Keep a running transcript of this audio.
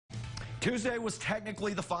Tuesday was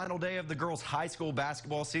technically the final day of the girls' high school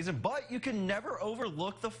basketball season, but you can never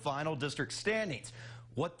overlook the final district standings.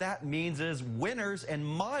 What that means is winners and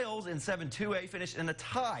Miles in 7-2A finished in a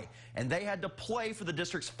tie, and they had to play for the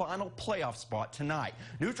district's final playoff spot tonight.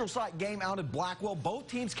 Neutral site game out in Blackwell. Both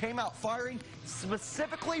teams came out firing,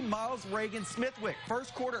 specifically Miles Reagan Smithwick.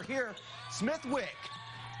 First quarter here, Smithwick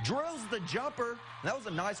drills the jumper. That was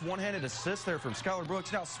a nice one-handed assist there from Skylar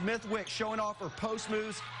Brooks. Now Smithwick showing off her post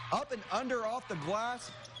moves, up and under off the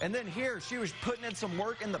glass. And then here, she was putting in some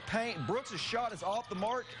work in the paint. Brooks' shot is off the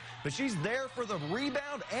mark, but she's there for the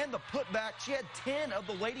rebound and the putback. She had 10 of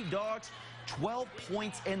the Lady Dogs, 12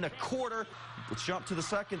 points in the quarter. Let's jump to the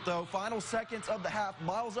second, though. Final seconds of the half.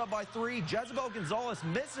 Miles up by 3. Jezebel Gonzalez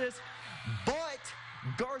misses, but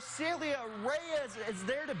Garcelia Reyes is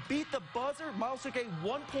there to beat the buzzer. Miles took a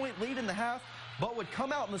 1-point lead in the half, but would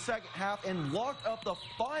come out in the second half and lock up the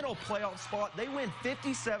final playoff spot. They win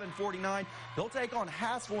 57-49. They'll take on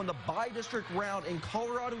Haskell in the bi-district round in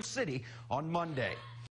Colorado City on Monday.